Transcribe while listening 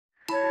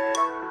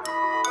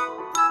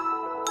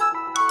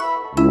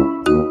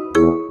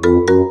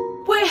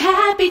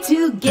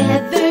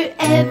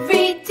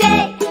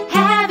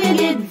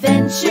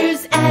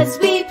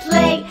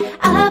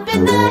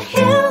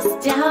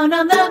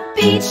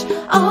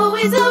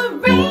always a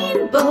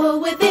rainbow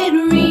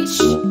within reach.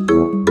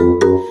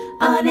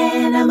 On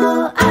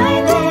Animal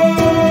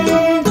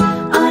Island,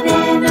 on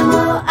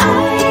Animal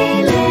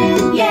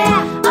Island,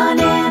 yeah, on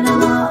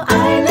Animal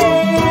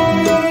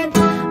Island,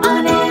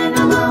 on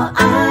Animal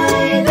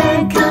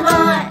Island, come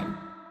on.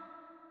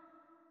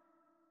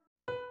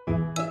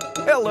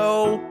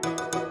 Hello.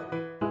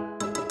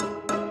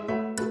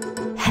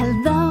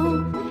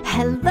 Hello,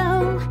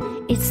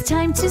 hello, it's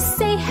time to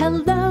say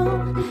hello.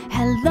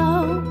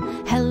 Hello,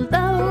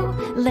 hello,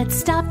 let's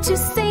stop to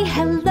say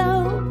hello.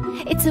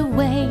 It's a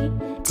way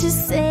to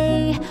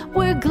say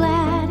we're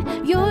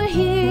glad you're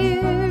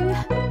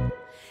here.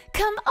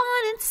 Come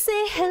on and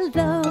say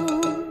hello.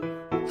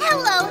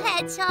 Hello,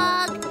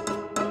 Hedgehog.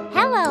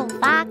 Hello,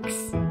 Fox.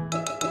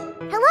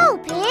 Hello,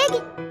 Pig.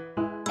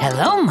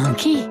 Hello,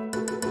 Monkey.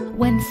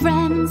 When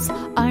friends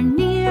are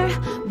near,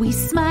 we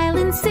smile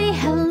and say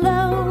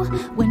hello.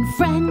 When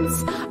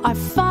friends are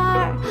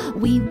far,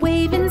 we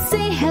wave and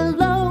say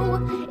hello.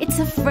 It's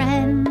a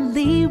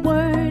friendly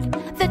word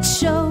that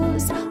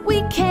shows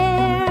we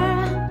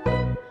care.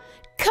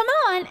 Come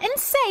on and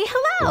say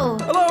hello.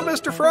 Hello,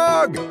 Mr.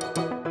 Frog.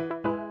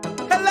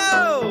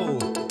 Hello.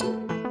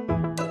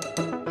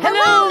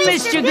 Hello,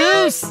 Mr.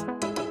 Goose.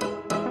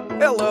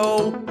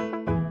 Hello.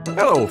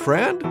 Hello,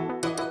 friend.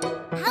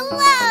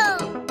 Hello.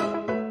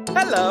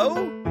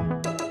 Hello.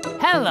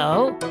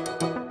 Hello.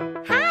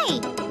 Hi,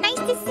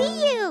 nice to see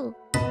you.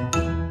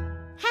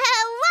 Hello.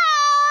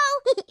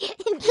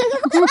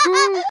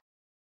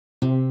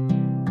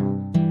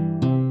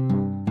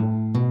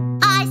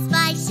 I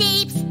spy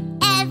shapes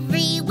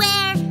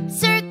everywhere.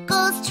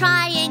 Circles,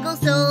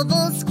 triangles,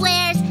 ovals,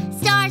 squares,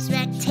 stars,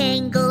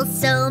 rectangles,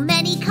 so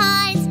many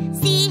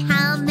kinds. See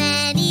how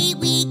many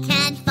we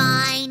can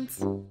find.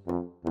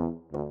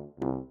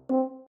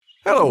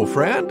 Hello,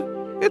 friend.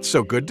 It's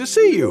so good to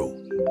see you.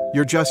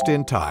 You're just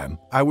in time.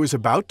 I was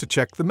about to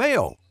check the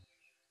mail.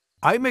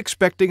 I'm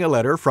expecting a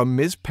letter from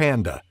Ms.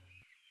 Panda.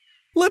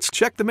 Let's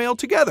check the mail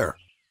together.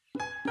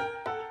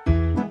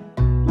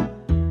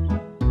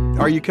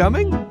 Are you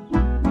coming?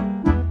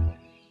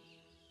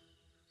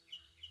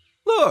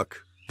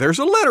 Look, there's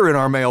a letter in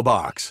our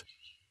mailbox.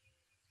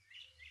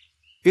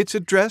 It's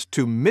addressed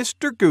to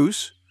Mr.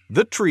 Goose,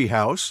 the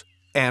Treehouse,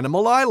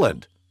 Animal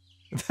Island.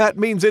 That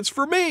means it's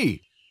for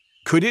me.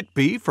 Could it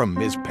be from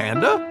Ms.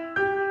 Panda?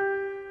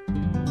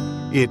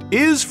 It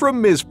is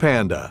from Ms.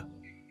 Panda.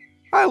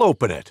 I'll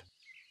open it.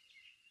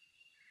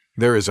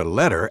 There is a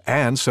letter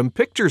and some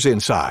pictures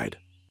inside.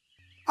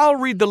 I'll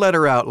read the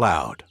letter out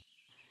loud.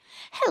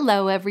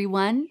 Hello,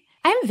 everyone.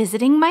 I'm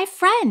visiting my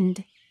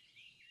friend.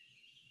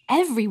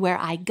 Everywhere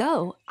I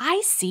go,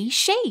 I see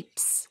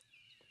shapes.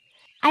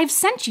 I've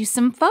sent you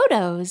some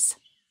photos.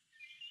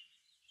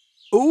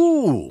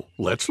 Ooh,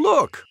 let's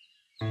look.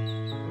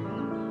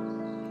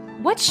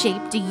 What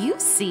shape do you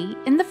see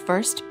in the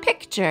first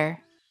picture?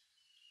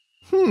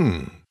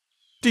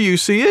 Do you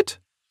see it?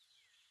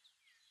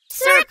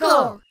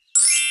 Circle.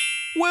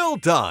 Well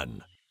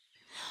done.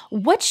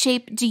 What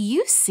shape do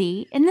you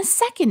see in the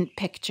second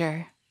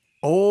picture?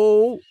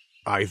 Oh,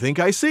 I think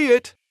I see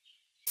it.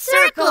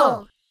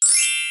 Circle.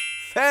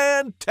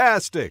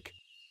 Fantastic.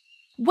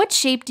 What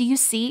shape do you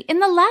see in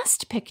the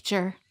last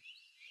picture?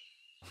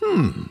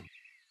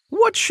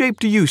 What shape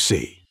do you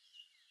see?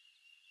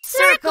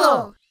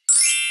 Circle.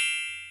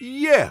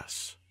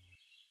 Yes.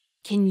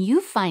 Can you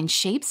find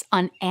shapes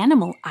on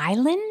Animal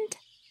Island?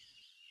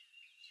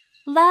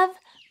 Love,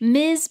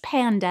 Ms.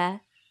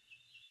 Panda.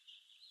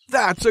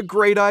 That's a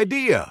great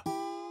idea.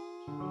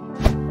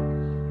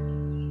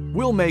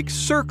 We'll make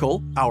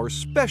circle our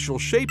special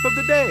shape of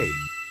the day.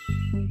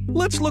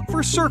 Let's look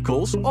for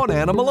circles on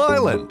Animal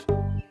Island.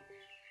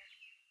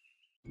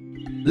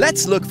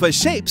 Let's look for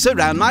shapes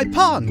around my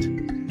pond.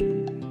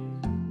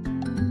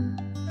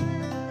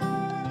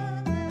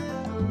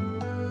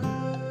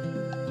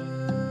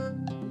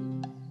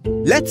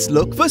 Let's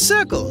look for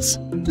circles,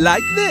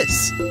 like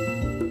this.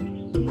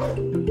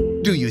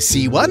 Do you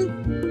see one?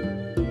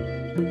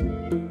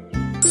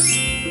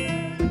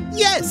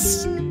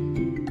 Yes!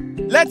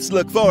 Let's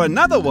look for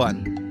another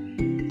one.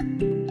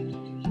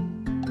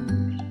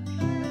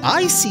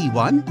 I see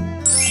one.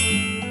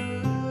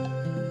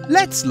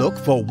 Let's look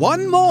for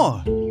one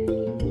more.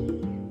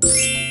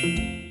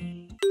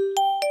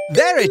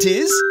 There it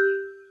is!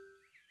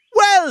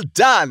 Well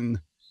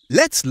done!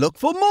 Let's look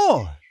for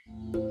more.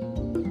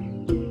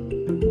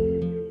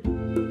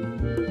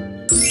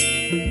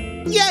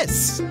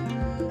 Yes!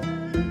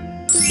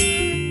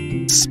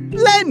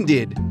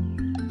 Splendid!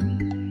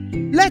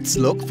 Let's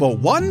look for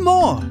one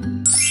more.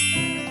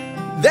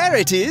 There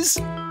it is!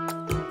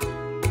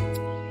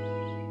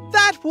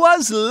 That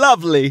was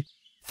lovely!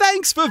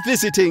 Thanks for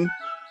visiting.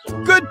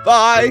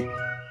 Goodbye!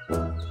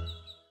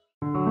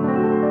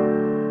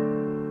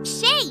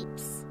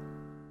 Shapes.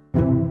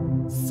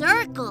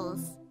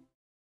 Circles.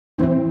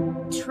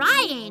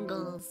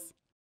 Triangles.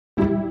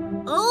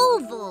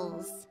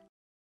 Ovals.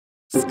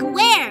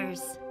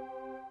 Squares.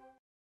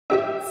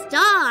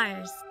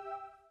 Stars.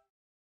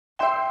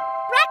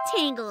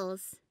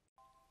 Rectangles.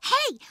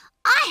 Hey,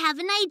 I have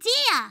an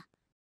idea.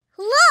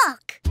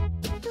 Look!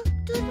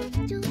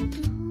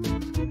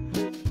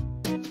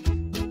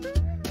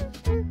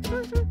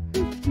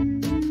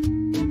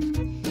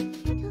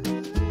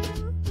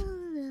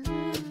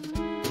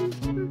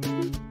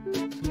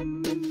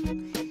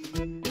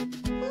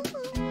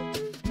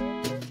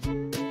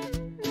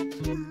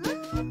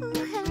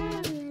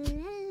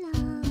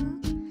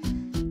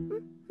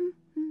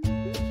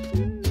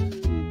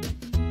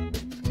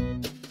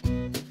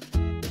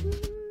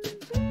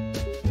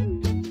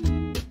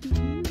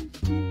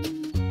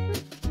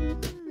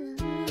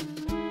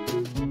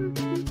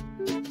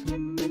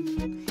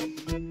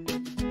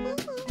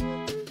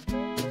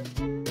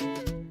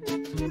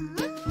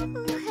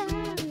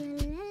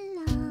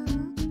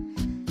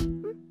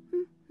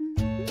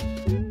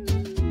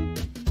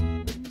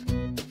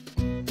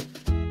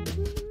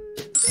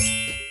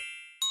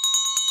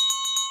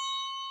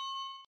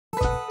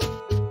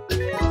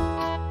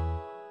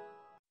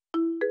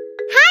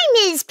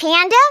 Ms.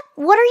 Panda,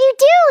 what are you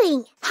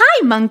doing?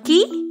 Hi,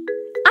 Monkey.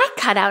 I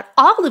cut out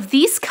all of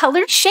these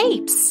colored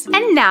shapes,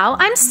 and now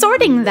I'm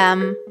sorting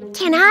them.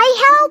 Can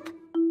I help?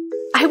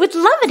 I would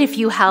love it if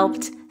you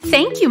helped.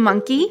 Thank you,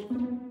 Monkey.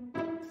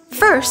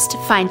 First,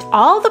 find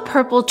all the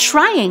purple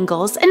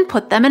triangles and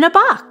put them in a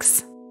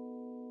box.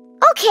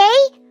 Okay.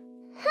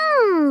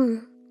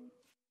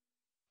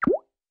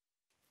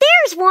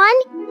 There's one.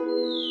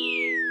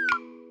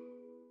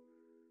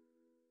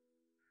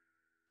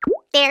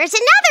 There's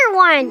another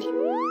one.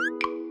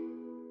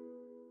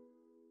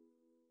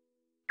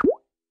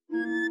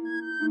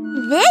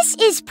 This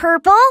is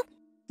purple.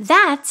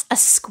 That's a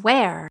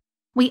square.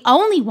 We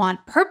only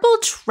want purple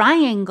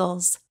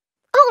triangles.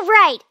 Oh,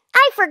 right.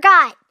 I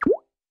forgot.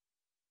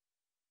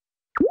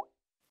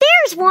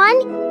 There's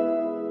one.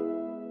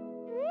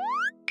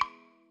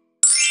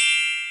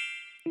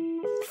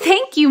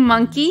 Thank you,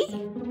 Monkey.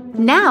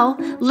 Now,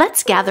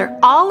 let's gather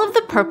all of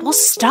the purple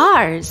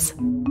stars.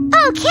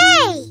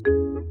 Okay.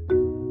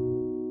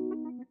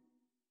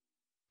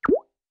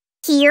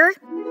 Here.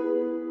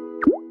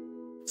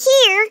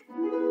 Here.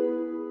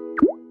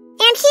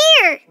 And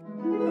here.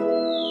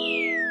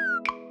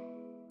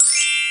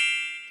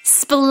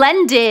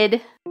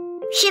 Splendid!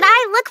 Should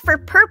I look for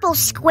purple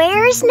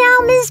squares now,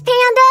 Ms.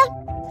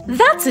 Panda?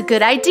 That's a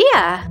good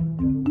idea.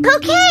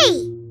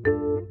 Okay.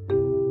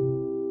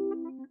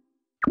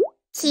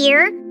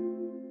 Here.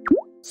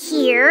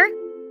 Here.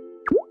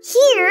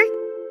 Here.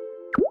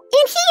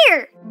 And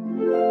here.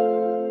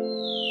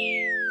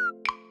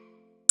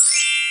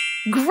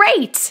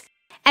 Great!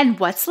 And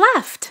what's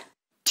left?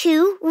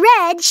 2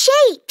 red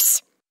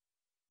shapes.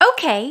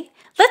 Okay,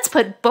 let's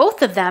put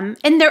both of them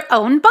in their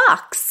own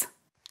box.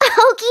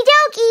 Okie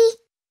dokie.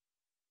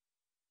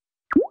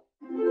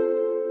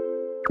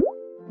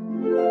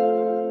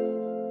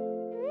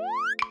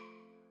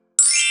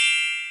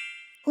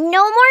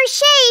 No more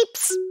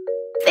shapes.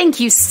 Thank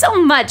you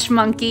so much,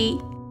 Monkey.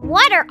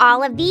 What are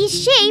all of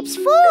these shapes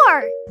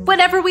for?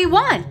 Whatever we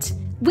want.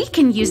 We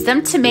can use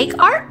them to make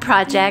art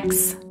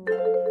projects.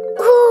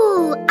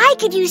 Ooh, I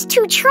could use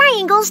 2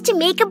 triangles to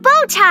make a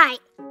bow tie.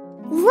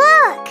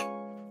 Look!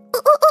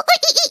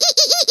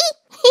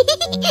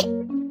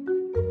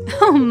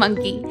 Oh,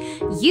 Monkey,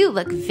 you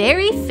look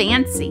very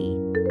fancy.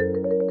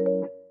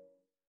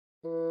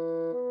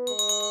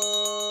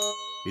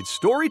 It's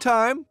story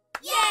time.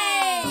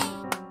 Yay!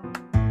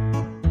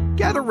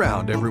 Gather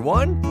round,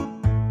 everyone.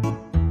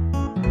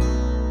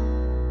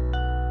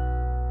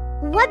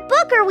 What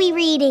book are we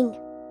reading?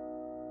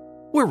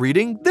 We're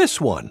reading this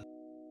one.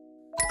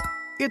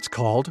 It's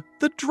called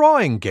The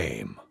Drawing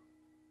Game.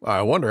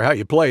 I wonder how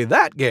you play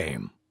that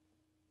game.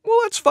 Well,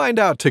 let's find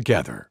out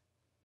together.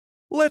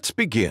 Let's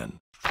begin.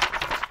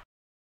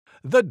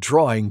 The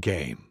Drawing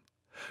Game,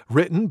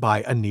 written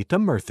by Anita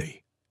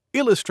Murthy,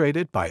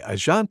 illustrated by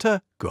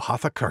Ajanta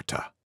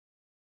Guhathakurta.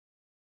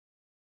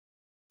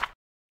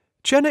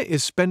 Jenna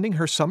is spending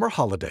her summer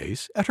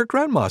holidays at her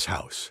grandma's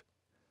house.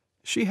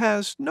 She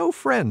has no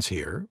friends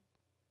here.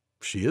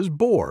 She is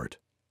bored.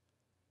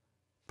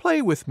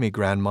 "Play with me,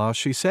 Grandma,"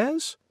 she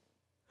says.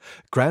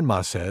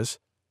 Grandma says,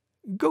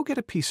 "Go get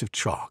a piece of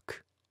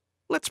chalk.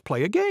 Let's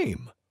play a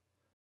game."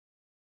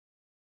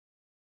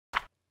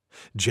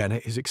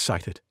 Jenna is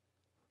excited.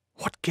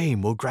 What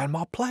game will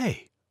Grandma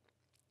play?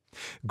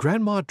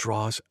 Grandma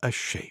draws a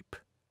shape.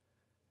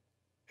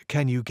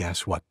 "Can you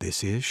guess what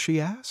this is?" she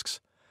asks.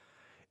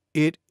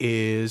 "It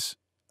is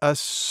a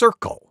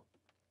circle."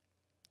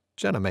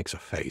 Jenna makes a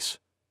face.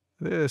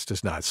 This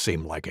does not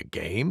seem like a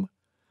game.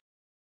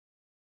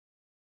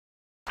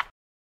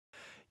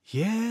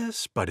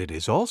 "Yes, but it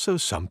is also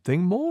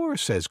something more,"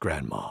 says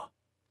Grandma.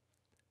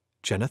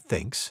 Jenna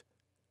thinks.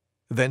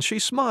 Then she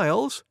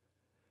smiles.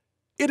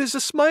 "It is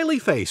a smiley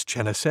face,"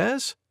 Jenna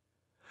says.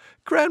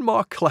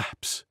 Grandma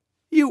claps.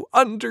 "You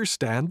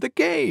understand the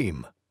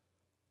game."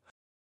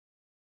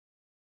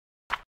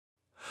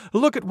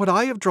 "Look at what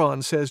I have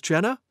drawn," says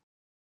Jenna.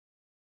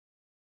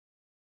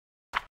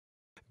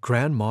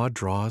 Grandma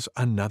draws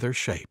another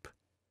shape.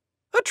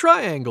 "A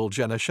triangle,"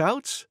 Jenna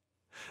shouts.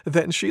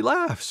 Then she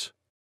laughs.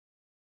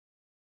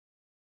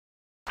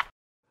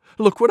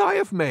 "Look what I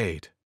have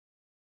made."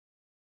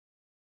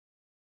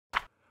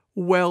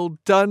 Well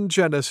done,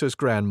 Jenna, says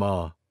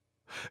Grandma.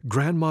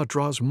 Grandma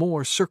draws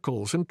more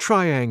circles and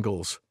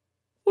triangles.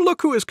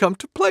 Look who has come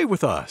to play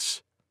with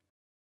us.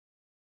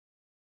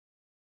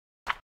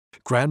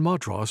 Grandma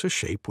draws a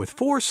shape with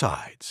 4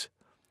 sides.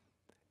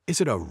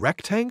 Is it a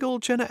rectangle,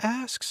 Jenna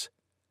asks.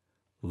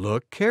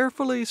 Look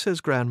carefully,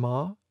 says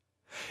Grandma.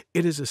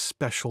 It is a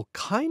special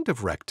kind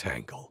of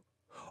rectangle.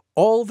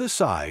 All the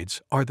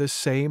sides are the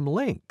same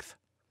length.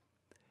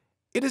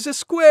 It is a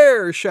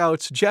square,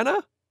 shouts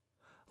Jenna.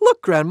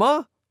 Look,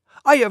 Grandma,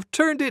 I have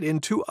turned it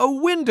into a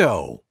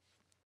window.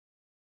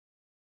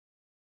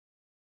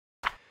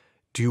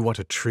 Do you want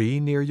a tree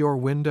near your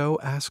window?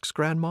 Asks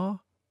Grandma.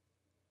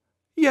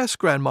 Yes,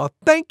 Grandma,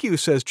 thank you,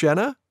 says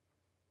Jenna.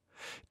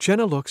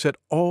 Jenna looks at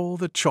all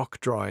the chalk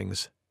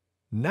drawings.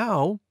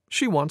 Now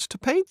she wants to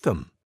paint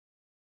them.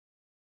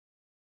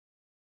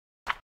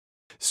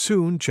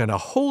 Soon Jenna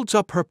holds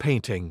up her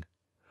painting.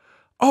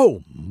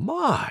 Oh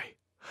my!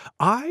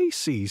 I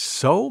see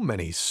so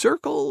many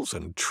circles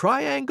and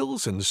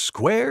triangles and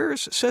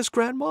squares, says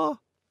Grandma.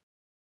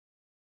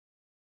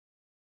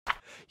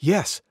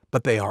 Yes,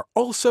 but they are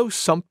also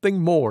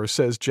something more,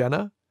 says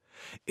Jenna.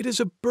 It is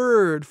a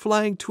bird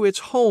flying to its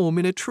home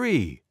in a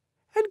tree.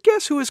 And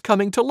guess who is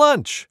coming to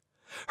lunch?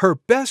 Her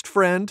best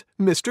friend,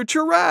 Mr.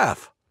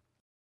 Giraffe.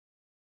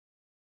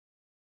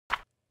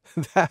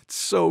 That's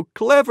so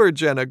clever,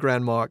 Jenna,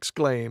 Grandma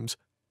exclaims.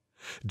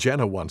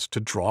 Jenna wants to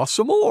draw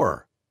some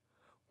more.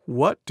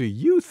 What do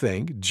you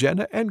think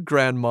Jenna and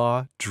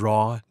Grandma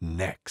draw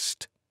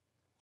next?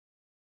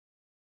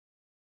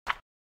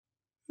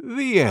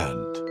 The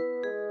end.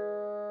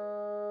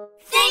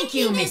 Thank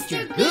you,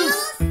 Mr.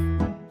 Goose.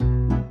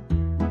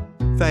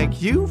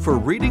 Thank you for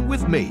reading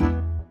with me.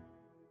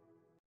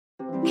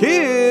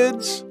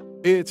 Kids,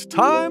 it's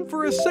time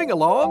for a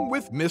sing-along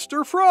with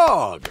Mr.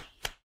 Frog.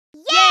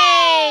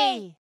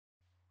 Yay!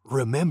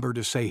 Remember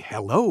to say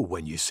hello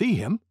when you see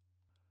him.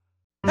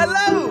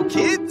 Hello,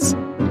 kids!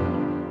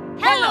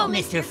 Hello,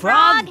 Mr.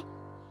 Frog.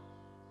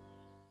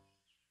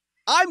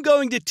 I'm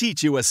going to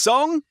teach you a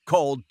song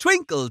called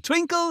Twinkle,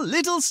 Twinkle,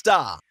 Little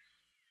Star.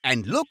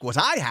 And look what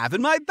I have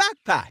in my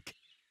backpack.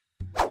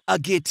 A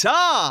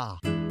guitar.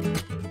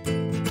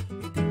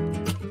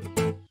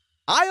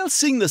 I'll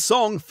sing the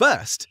song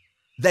first,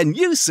 then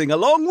you sing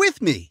along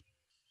with me.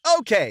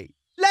 Okay,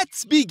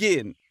 let's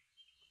begin.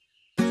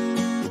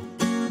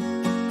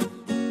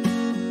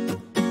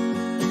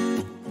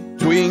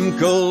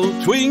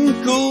 Twinkle,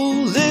 twinkle,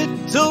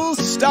 little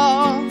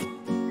star,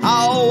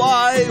 how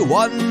I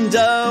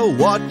wonder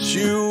what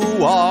you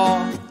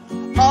are.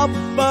 Up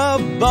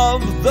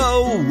above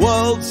the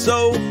world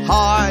so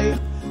high,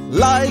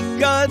 like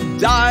a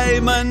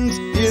diamond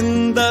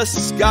in the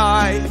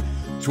sky.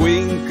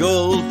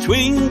 Twinkle,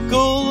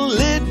 twinkle,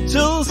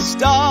 little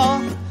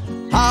star,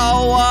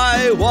 how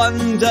I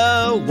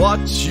wonder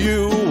what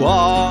you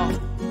are.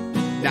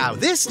 Now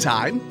this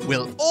time,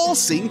 we'll all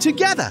sing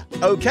together,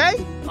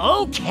 okay?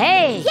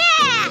 Okay.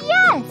 Yeah!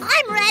 Yes!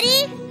 I'm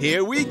ready!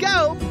 Here we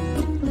go.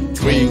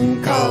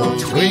 Twinkle,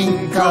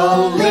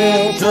 twinkle,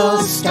 little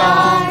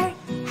star,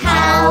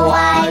 how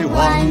I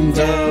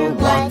wonder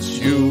what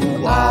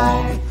you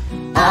are.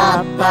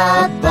 Up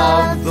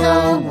above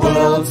the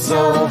world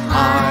so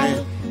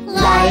high,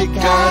 like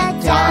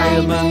a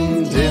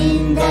diamond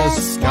in the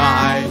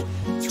sky.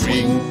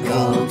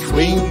 Twinkle,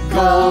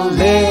 twinkle,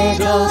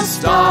 little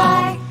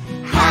star,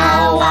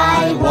 how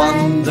I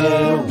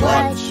wonder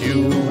what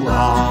you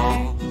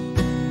are.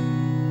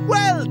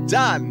 Well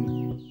done.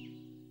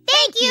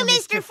 Thank you,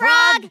 Mr.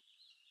 Frog.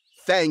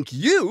 Thank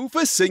you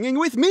for singing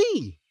with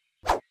me.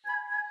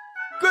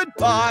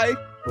 Goodbye.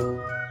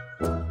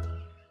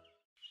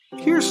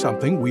 Here's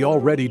something we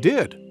already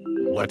did.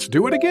 Let's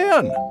do it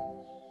again.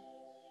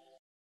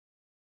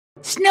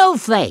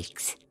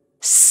 Snowflakes.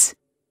 S,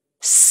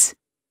 s,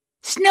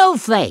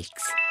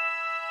 snowflakes.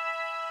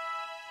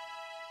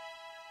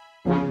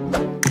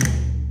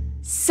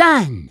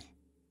 Sun.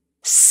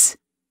 S,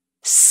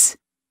 s,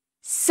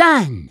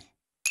 sun.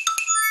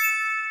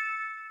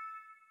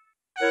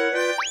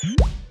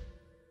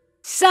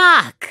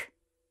 Sock.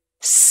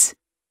 S,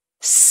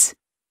 s,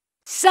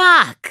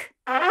 sock.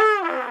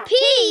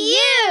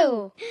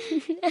 P.U.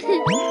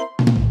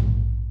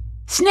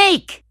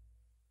 Snake.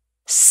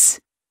 S,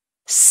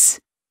 s,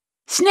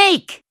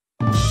 snake.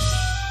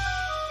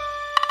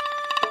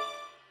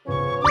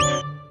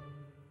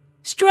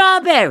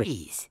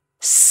 Strawberries.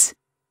 S,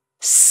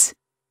 s,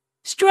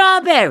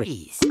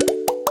 strawberries.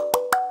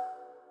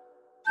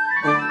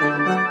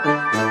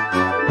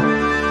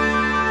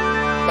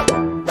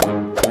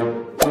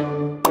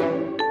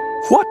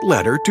 What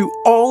letter do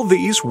all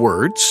these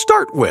words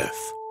start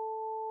with?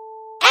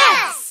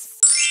 S.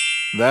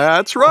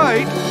 That's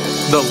right,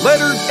 the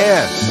letter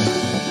S.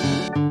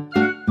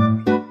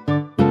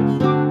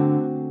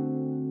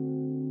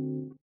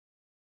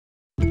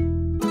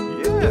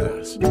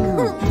 Yes.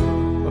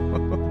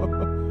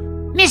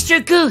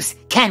 Mr. Goose,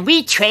 can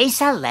we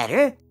trace a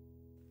letter?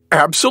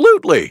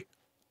 Absolutely.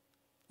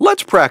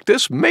 Let's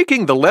practice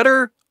making the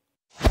letter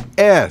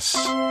S.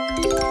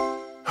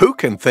 Who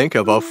can think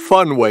of a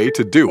fun way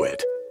to do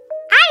it?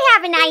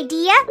 have an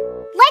idea.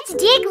 Let's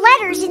dig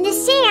letters in the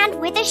sand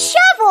with a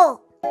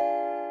shovel.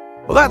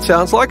 Well, that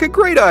sounds like a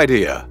great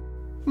idea.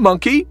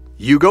 Monkey,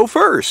 you go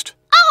first.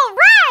 All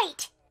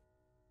right.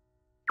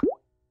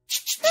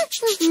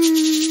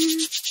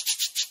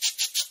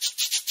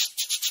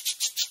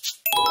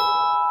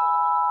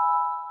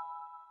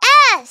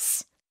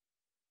 S.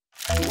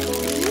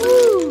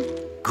 Ooh.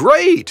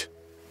 Great!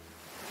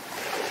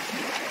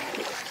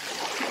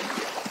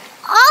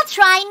 I'll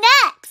try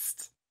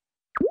next.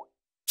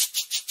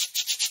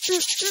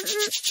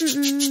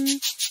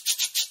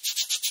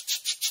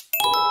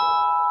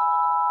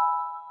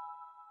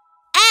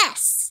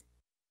 S.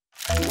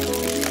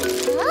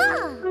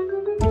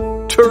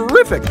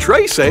 Terrific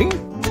tracing!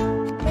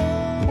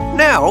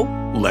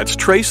 Now, let's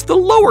trace the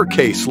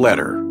lowercase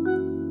letter.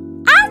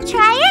 I'll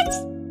try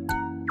it.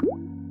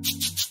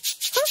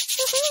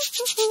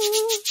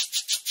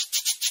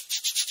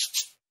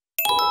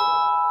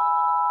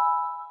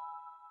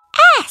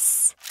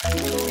 S.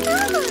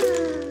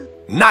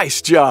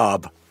 Nice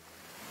job!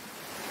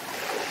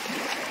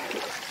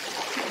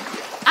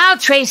 I'll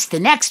trace the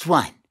next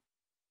one.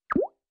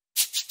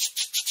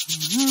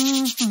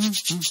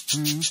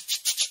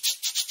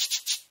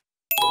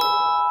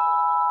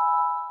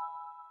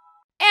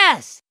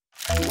 S.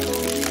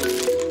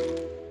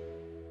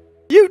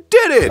 You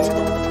did it!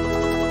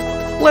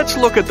 Let's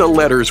look at the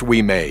letters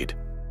we made.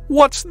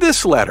 What's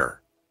this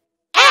letter?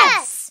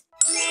 S.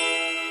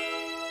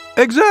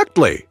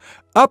 Exactly.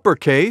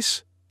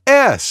 Uppercase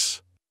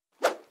S.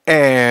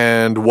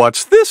 And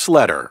what's this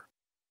letter?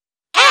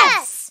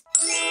 S.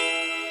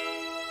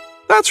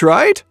 That's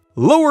right.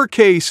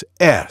 Lowercase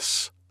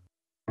s.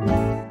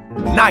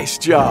 Nice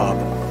job.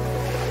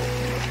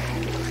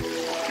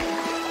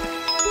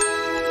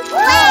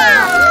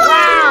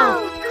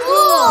 Wow!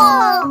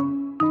 Cool!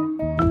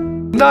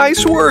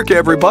 Nice work,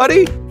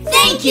 everybody.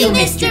 Thank you,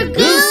 Mr.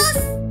 Goose.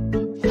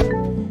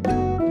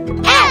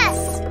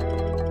 S.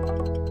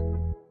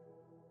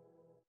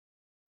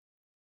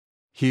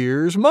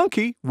 Here's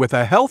Monkey with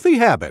a healthy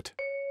habit.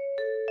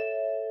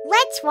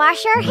 Let's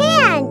wash our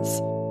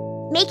hands.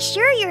 Make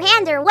sure your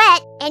hands are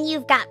wet and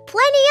you've got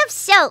plenty of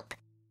soap.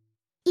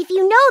 If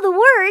you know the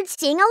words,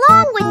 sing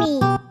along with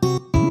me.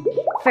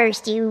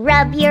 First you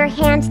rub your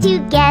hands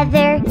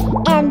together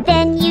and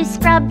then you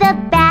scrub the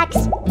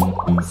backs.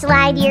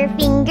 Slide your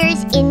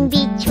fingers in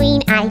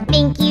between, I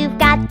think you've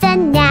got the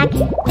knack.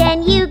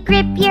 Then you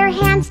grip your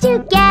hands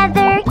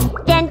together,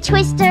 then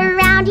twist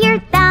around your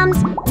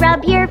thumbs.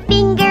 Rub your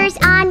fingers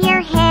on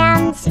your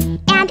hands,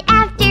 and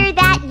after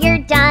that you're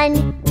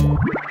done.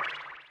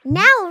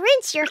 Now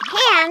rinse your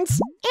hands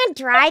and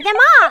dry them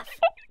off.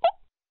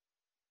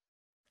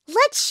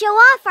 Let's show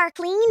off our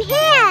clean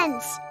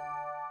hands.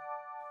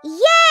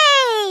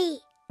 Yay!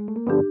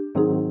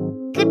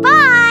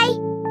 Goodbye!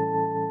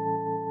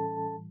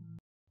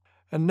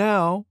 And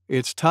now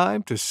it's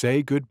time to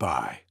say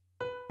goodbye.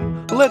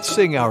 Let's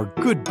sing our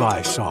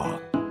goodbye song.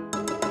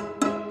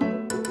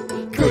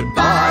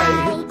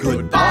 Goodbye,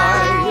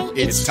 goodbye,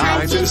 it's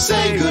time to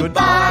say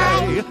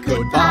goodbye.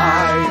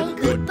 Goodbye,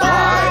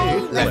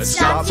 goodbye, let's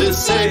stop to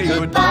say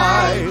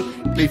goodbye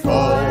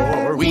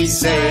before we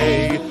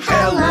say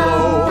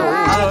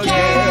hello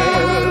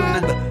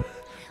again.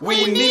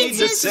 We need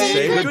to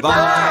say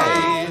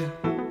goodbye.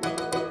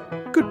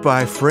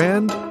 Goodbye,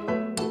 friend.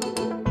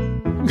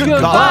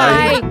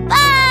 Goodbye.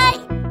 Bye!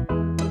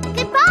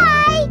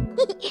 Goodbye!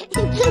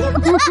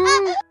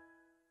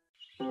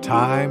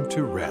 Time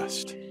to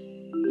rest.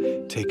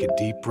 Take a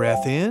deep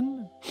breath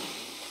in.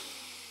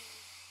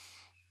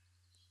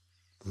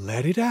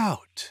 Let it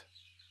out.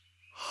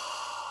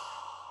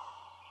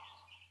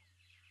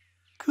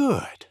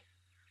 Good.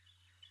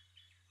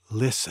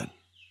 Listen.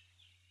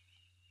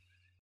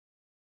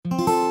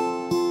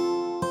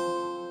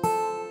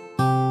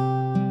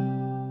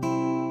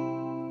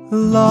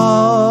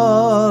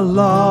 La,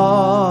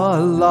 la,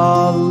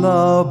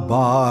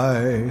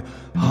 lullaby.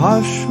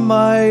 Hush,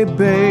 my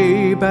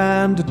babe,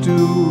 and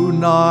do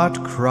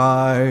not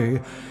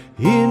cry.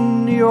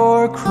 In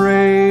your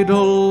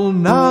cradle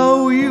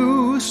now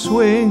you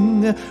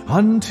swing.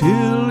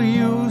 Until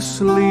you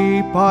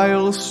sleep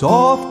I'll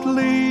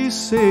softly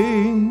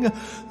sing.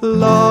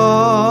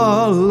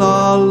 La,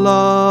 la,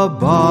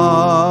 lullaby.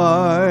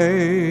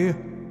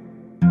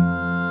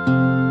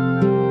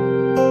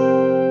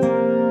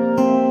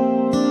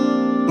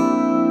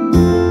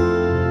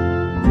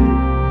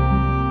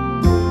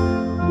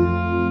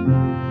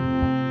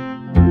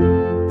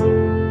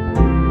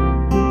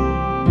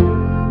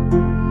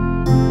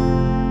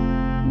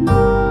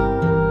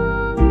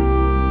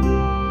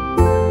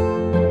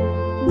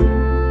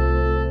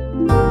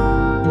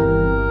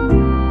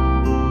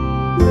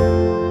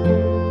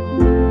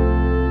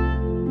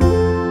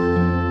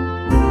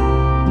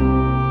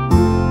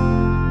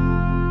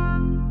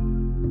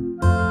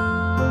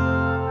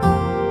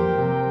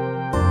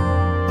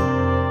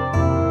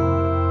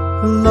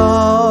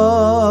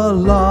 La,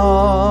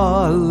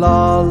 la,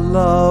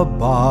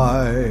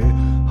 lullaby.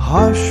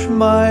 Hush,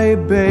 my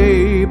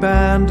babe,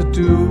 and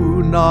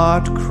do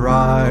not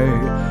cry.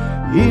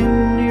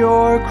 In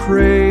your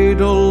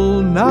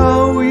cradle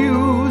now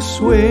you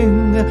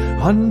swing.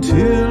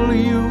 Until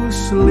you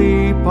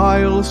sleep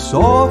I'll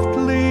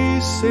softly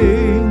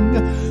sing.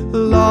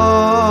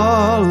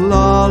 La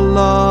la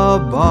la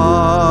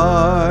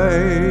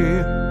bye.